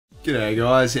G'day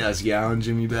guys, how's it going?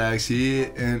 Jimmy Bags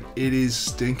here, and it is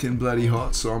stinking bloody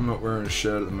hot, so I'm not wearing a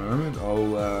shirt at the moment.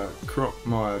 I'll crop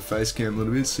my face cam a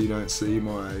little bit so you don't see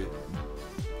my,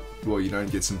 well, you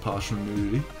don't get some partial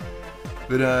nudity.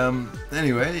 But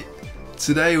anyway,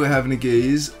 today we're having a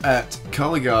geeze at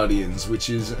Color Guardians, which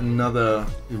is yet another,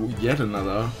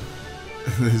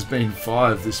 there's been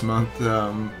 5 this month,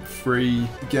 free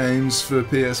games for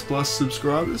PS Plus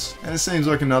subscribers. And it seems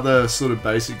like another sort of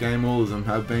basic game. All of them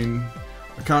have been.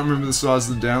 I can't remember the size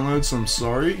of the download, so I'm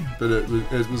sorry, but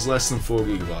it was less than 4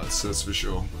 gigabytes, that's for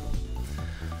sure.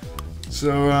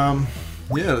 So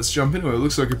yeah, let's jump into it. It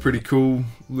looks like a pretty cool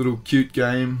little cute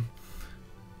game,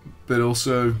 but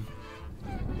also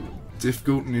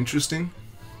difficult and interesting.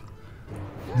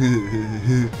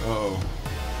 Uh-oh.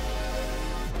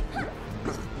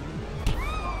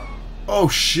 Oh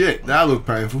shit, that looked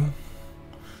painful.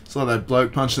 It's like that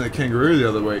bloke punching that kangaroo the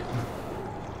other week.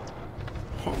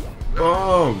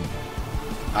 Boom!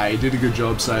 Hey, he did a good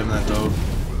job saving that dog.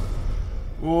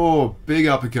 Oh, big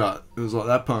uppercut. It was like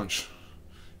that punch.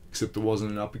 Except it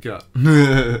wasn't an uppercut.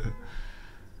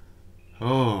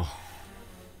 Oh.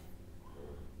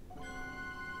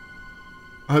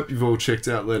 I hope you've all checked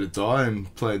out Let It Die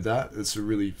and played that. It's a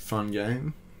really fun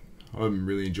game. I'm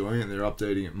really enjoying it. They're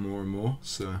updating it more and more,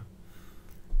 so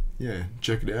yeah,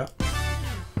 check it out.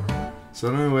 So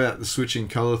I don't know about the switching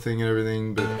colour thing and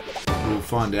everything, but we'll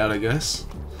find out, I guess.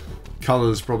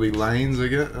 Colours probably lanes, I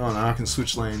get. Oh no, I can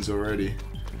switch lanes already.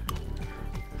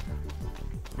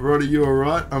 Roddy, you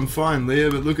alright? I'm fine, Leah,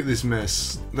 but look at this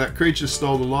mess. That creature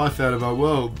stole the life out of our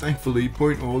world. Thankfully,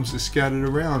 point orbs are scattered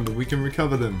around and we can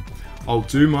recover them. I'll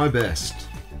do my best.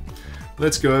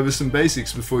 Let's go over some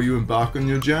basics before you embark on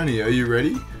your journey. Are you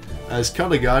ready? As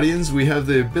Color Guardians, we have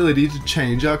the ability to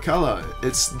change our colour.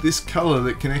 It's this colour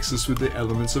that connects us with the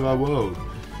elements of our world.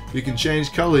 You can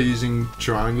change colour using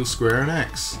triangle, square and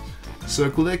X.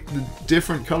 So collect the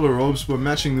different colour orbs by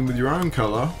matching them with your own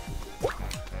colour.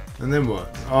 And then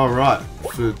what? Alright,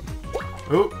 so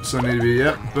I need to be,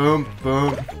 yep, boom,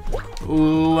 boom.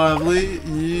 Lovely,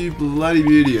 you bloody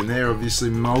beauty. And they're obviously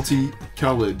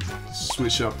multi-coloured.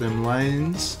 Switch up them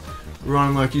lanes.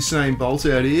 Running like Usain Bolt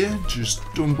out here, just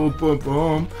boom, boom, boom,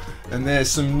 boom. And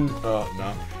there's some, oh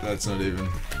no, that's not even.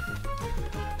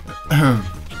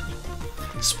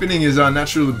 Spinning is our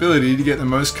natural ability to get the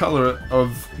most colour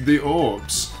of the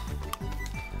orbs.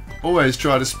 Always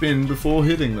try to spin before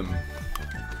hitting them.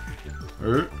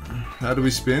 How do we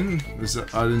spin?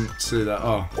 I didn't see that,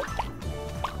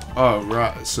 oh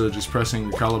right, so just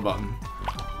pressing the colour button.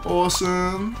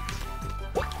 Awesome.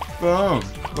 Boom,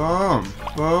 boom,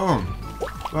 boom,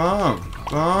 boom,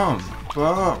 boom,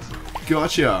 boom.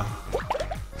 Gotcha.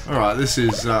 Alright, this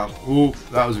is, oh,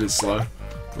 that was a bit slow.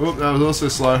 Oh, that was also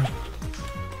slow.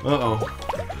 Uh-oh.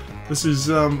 This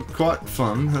is, quite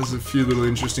fun. Has a few little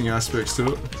interesting aspects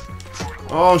to it.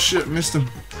 Oh shit, missed him.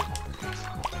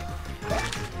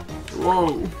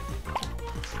 Whoa.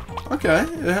 Okay,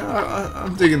 yeah,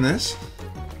 I'm digging this.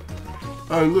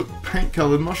 Oh look,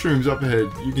 paint-coloured mushrooms up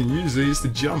ahead. You can use these to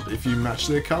jump if you match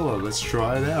their colour. Let's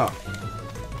try it out.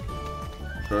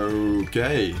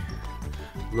 Okay.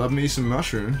 Love me some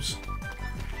mushrooms.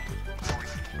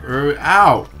 Oh,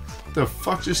 ow! What the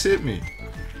fuck just hit me?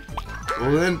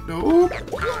 Well then, oh!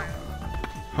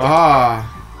 Aha!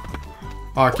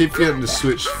 Oh, I keep forgetting to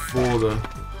switch for the...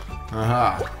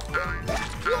 Aha!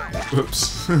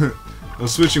 Whoops. I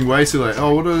was switching way too late.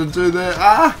 Oh, what did I do there?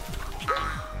 Ah!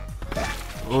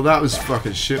 Well, that was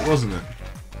fucking shit, wasn't it?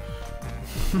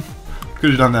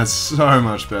 Could have done that so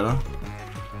much better.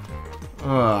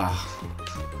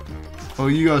 Well,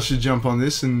 you guys should jump on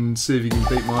this and see if you can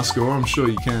beat my score. I'm sure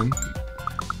you can.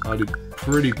 I did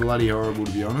pretty bloody horrible,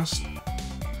 to be honest.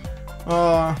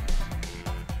 Yeah,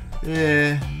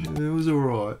 it was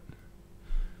alright.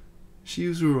 She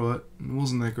was alright. It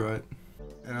wasn't that great.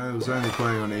 And I was only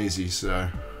playing on easy, so...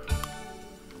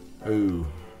 Ooh.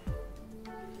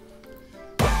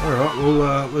 Alright,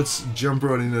 well, let's jump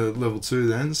right into level 2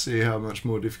 then, see how much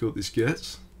more difficult this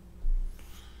gets.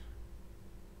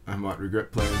 I might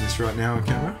regret playing this right now on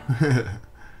camera.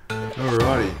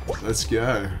 Alrighty, let's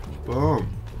go. Boom.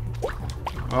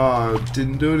 Oh,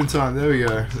 didn't do it in time. There we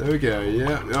go. There we go,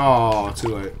 yeah. Oh, too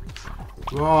late.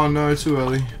 Oh, no, too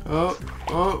early. Oh,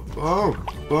 boom, boom,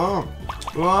 boom.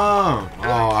 Oh,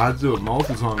 I had to do it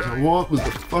multiple times. What the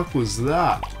fuck was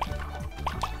that?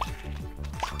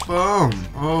 Boom!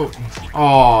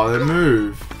 Oh, they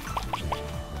move.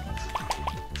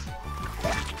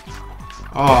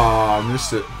 Oh, I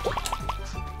missed it.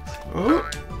 Oh.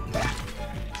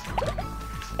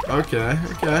 Okay.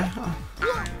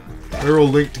 They're all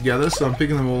linked together, so I'm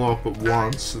picking them all up at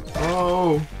once.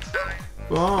 Oh!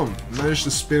 Boom. Managed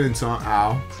to spin in time.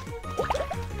 Ow.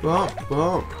 Boom,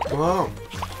 boom, boom.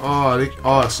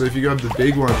 Oh, so if you grab the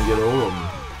big one, you get all of them.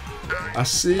 I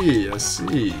see, I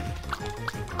see.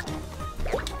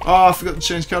 Oh, I forgot to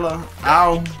change colour.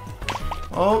 Ow.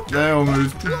 Oh, they all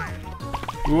moved.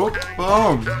 Whoop,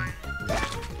 boom.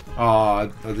 Oh, I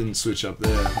didn't switch up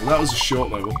there. Well, that was a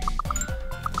short level.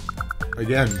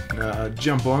 Again,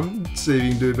 jump on, see if you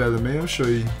can do better than me. I'm sure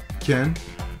you can.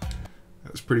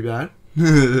 That was pretty bad.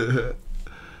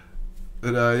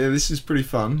 But yeah, this is pretty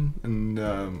fun. And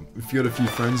if you got a few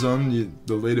friends on,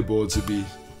 the leaderboards would be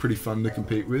pretty fun to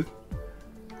compete with.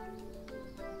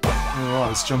 Alright,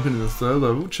 let's jump into the third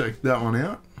level. Check that one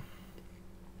out.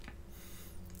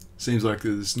 Seems like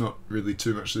there's not really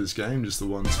too much to this game, just the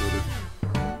one sort of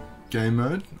game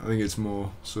mode. I think it's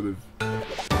more sort of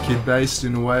kid-based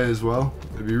in a way as well.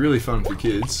 It'd be really fun for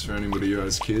kids, for anybody who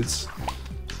has kids.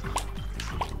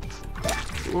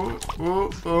 Oh, oh,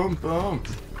 boom, boom.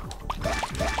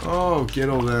 Oh, get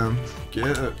all them.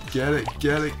 Get it, get it,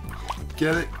 get it,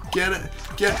 get it, get it,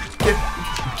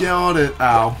 got it.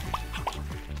 Ow.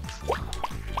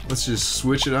 Let's just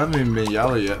switch it. I haven't even been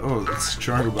yellow yet. Oh, it's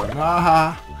triangle button.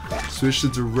 Aha! Switched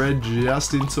it to red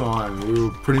just in time. We were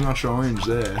pretty much orange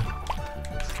there.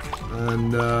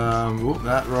 And, whoop,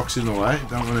 that rock's in the way.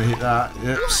 Don't want to hit that.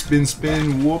 Yep, spin,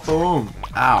 spin, whoop, boom.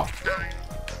 Ow.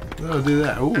 How did I do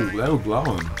that? Oh, they were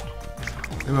glowing.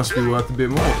 They must be worth a bit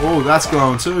more. Oh, that's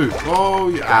glowing too. Oh,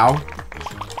 yeah. Ow.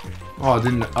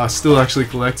 Oh, I still actually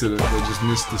collected it. I just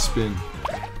missed the spin.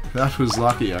 That was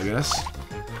lucky, I guess.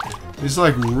 It's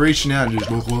like reaching out and just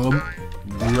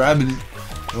grabbing it.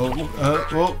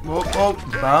 Oh,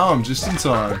 bam, just in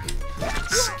time.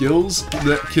 Skills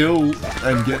that kill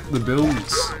and get the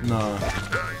bills. No,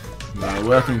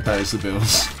 working pays the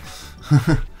bills.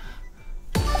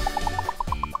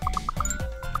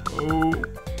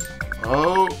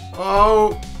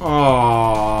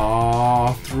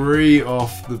 Oh, 3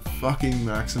 off the fucking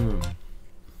maximum.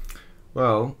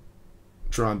 Well,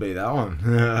 try and beat that one.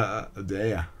 I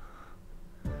dare.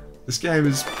 This game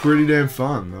is pretty damn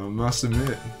fun, I must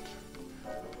admit.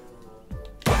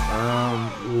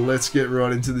 Let's get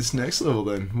right into this next level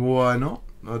then. Why not?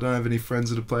 I don't have any friends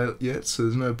that have played it yet, so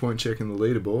there's no point checking the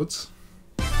leaderboards.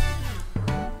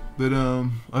 But I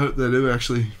hope they do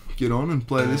actually get on and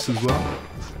play this as well.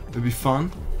 It'd be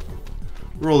fun.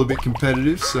 We're all a bit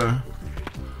competitive, so...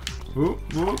 Whoop,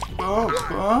 whoop, boom,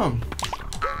 boom.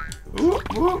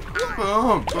 Whoop, whoop,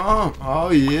 boom, boom.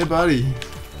 Oh yeah, buddy.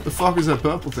 The fuck is that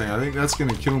purple thing? I think that's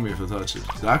gonna kill me if I touch it.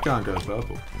 I can't go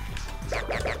purple.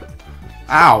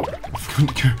 Ow!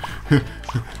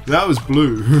 That was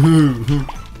blue.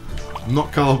 I'm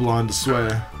not colorblind, I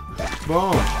swear.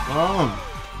 Boom, boom.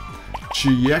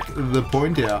 Check the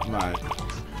point out, mate.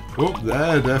 Oh,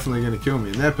 they're definitely gonna kill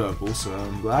me, and they're purple, so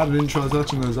I'm glad I didn't try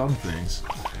touching those other things.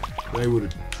 They would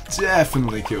have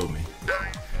definitely killed me.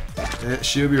 Yeah,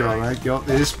 she'll be right, mate. Got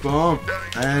this. Boom.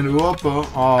 And whoop, boom.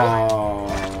 Oh,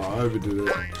 overdid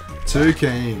it. Too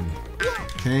keen.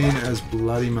 Keen as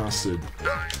bloody mustard.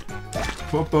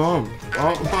 Boom, boom.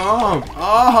 Oh, boom.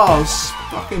 Oh,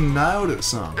 fucking nailed it,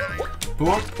 son.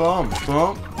 Boom, boom,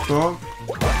 boom, boom.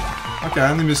 Okay,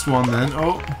 I only missed one then.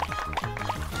 Oh.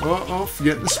 Oh,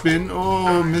 forget the spin.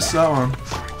 Oh, missed that one.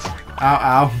 Ow,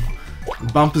 ow.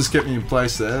 The bumpers kept me in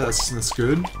place there. That's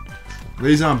good.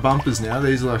 These aren't bumpers now,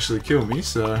 these will actually kill me,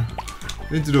 so I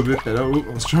need to do a bit better. Ooh,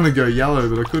 I was trying to go yellow,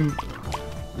 but I couldn't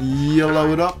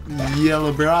yellow it up.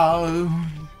 Yellow bro.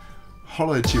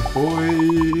 Holla at you,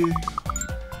 boy.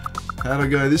 How'd I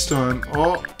go this time?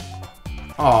 Oh.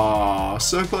 Oh,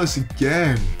 so close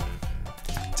again.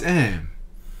 Damn.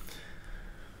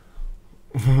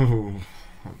 Oh.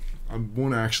 I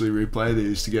want to actually replay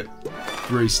these to get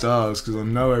 3 stars, because I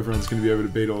know everyone's going to be able to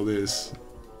beat all this.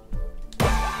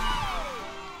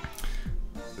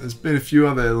 There's been a few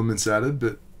other elements added,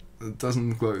 but it doesn't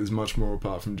look like there's much more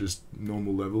apart from just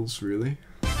normal levels, really.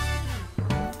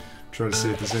 Try to see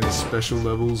if there's any special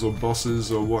levels or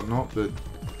bosses or whatnot, but...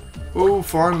 Oh,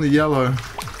 finally yellow.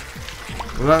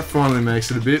 Well, that finally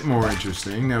makes it a bit more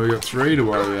interesting. Now we got 3 to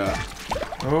worry about.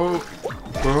 Oh,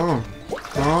 boom,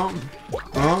 boom,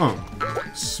 boom.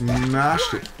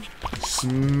 Smashed it.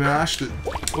 Smashed it.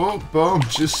 Oh, boom,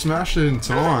 just smashed it in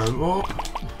time. Oh,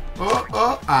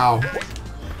 ow.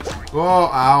 Oh,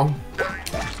 ow.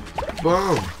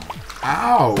 Boom.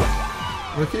 Ow.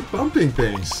 I keep bumping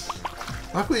things.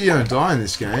 Luckily you don't die in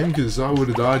this game, because I would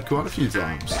have died quite a few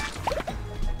times.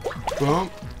 Boom.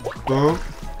 Boom.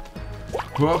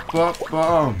 Boom. Boom.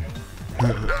 Boom.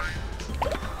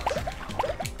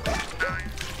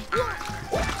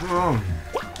 Boom.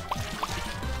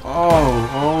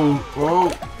 Oh.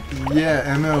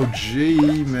 Yeah,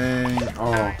 MLG, man.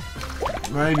 Oh,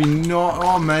 maybe not.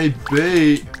 Oh,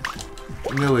 maybe.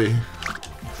 Nearly.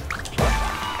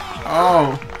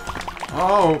 Oh.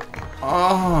 Oh.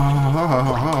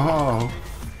 Oh.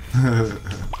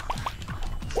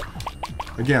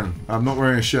 Again, I'm not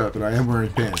wearing a shirt, but I am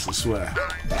wearing pants, I swear.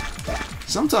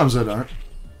 Sometimes I don't.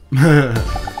 No,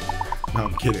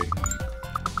 I'm kidding.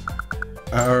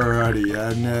 Alrighty,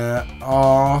 and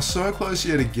oh, so close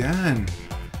yet again.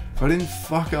 If I didn't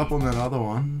fuck up on that other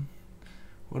one,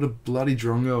 what a bloody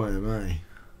drongo I am, eh?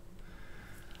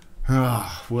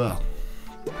 Ah, well.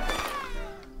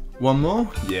 One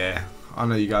more? Yeah. I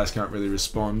know you guys can't really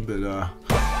respond, but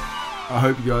I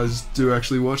hope you guys do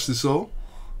actually watch this all.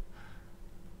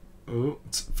 Oh,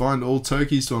 find all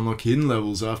Tokies to unlock hidden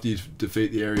levels after you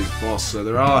defeat the area's boss. So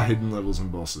there are hidden levels and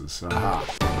bosses. Aha.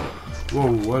 Whoa,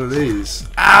 what are these?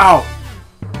 Ow!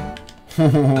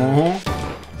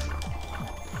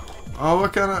 Oh,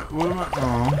 what kind of... What am I...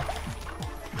 Oh.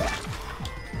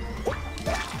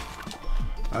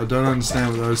 I don't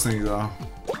understand what those things are.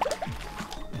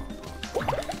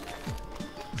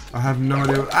 I have no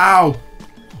idea what... Ow!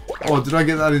 Oh, did I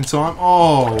get that in time?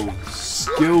 Oh,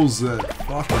 skills that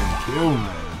fucking kill me.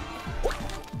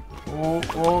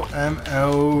 Oh,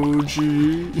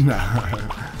 MLG. No.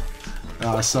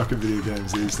 Oh, I suck at video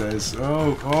games these days.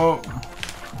 Oh.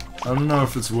 I don't know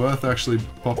if it's worth actually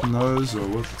popping those or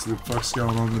what the fuck's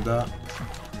going on with that.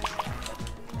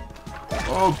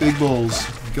 Oh, big balls.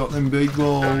 Got them big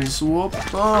balls. Whoop,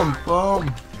 boom,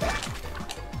 boom.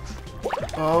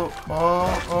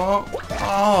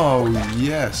 Oh,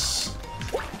 yes.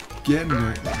 Getting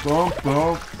it. Boom,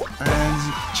 boom.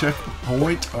 And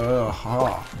checkpoint.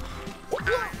 Aha.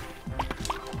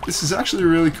 This is actually a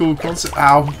really cool concept.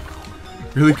 Ow.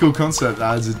 Really cool concept.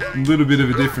 Adds a little bit of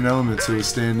a different element to a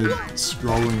standard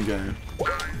scrolling game.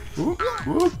 Whoop,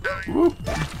 whoop, whoop.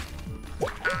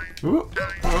 Whoop, whoop.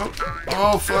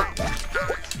 Oh, fuck.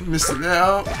 Missed it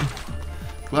out.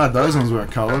 Glad those ones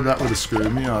weren't coloured. That would have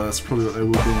screwed me. Oh, that's probably what they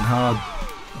would be in hard.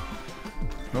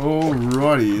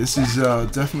 Alrighty. This is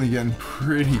definitely getting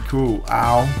pretty cool.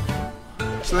 Ow.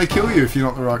 So they kill you if you're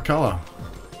not the right colour.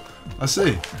 I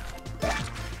see.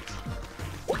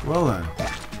 Well then.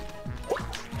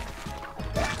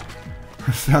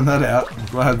 Found that out. I'm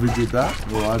glad we did that.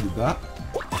 Well, I did that.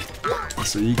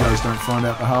 So you guys don't find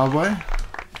out the hard way.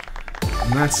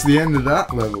 And that's the end of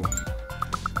that level.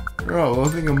 Right, well I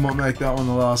think I might make that one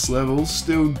the last level.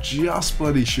 Still just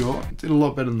bloody short. Did a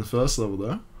lot better than the first level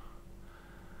though.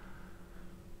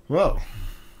 Well.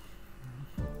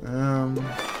 Are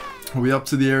we up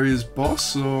to the area's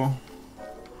boss or...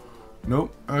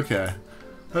 Nope. Okay.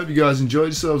 Hope you guys enjoyed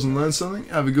yourselves and learned something.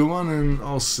 Have a good one and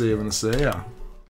I'll see you when I see ya.